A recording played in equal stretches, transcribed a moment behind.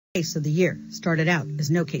Case of the year started out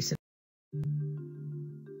as no case at all.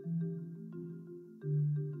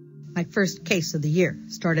 My first case of the year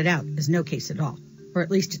started out as no case at all, or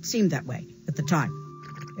at least it seemed that way at the time.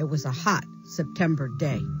 It was a hot September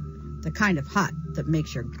day, the kind of hot that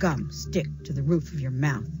makes your gum stick to the roof of your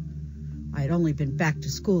mouth. I had only been back to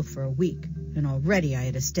school for a week, and already I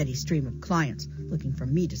had a steady stream of clients looking for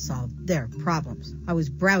me to solve their problems. I was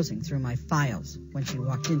browsing through my files when she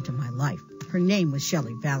walked into my life. Her name was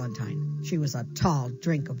Shelley Valentine. She was a tall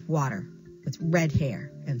drink of water with red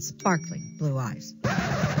hair and sparkling blue eyes.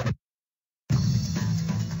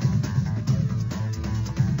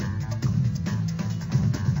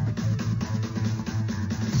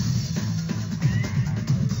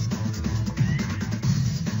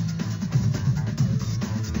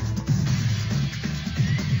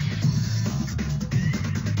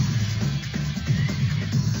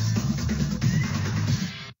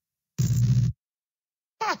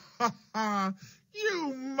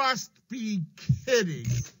 You must be kidding.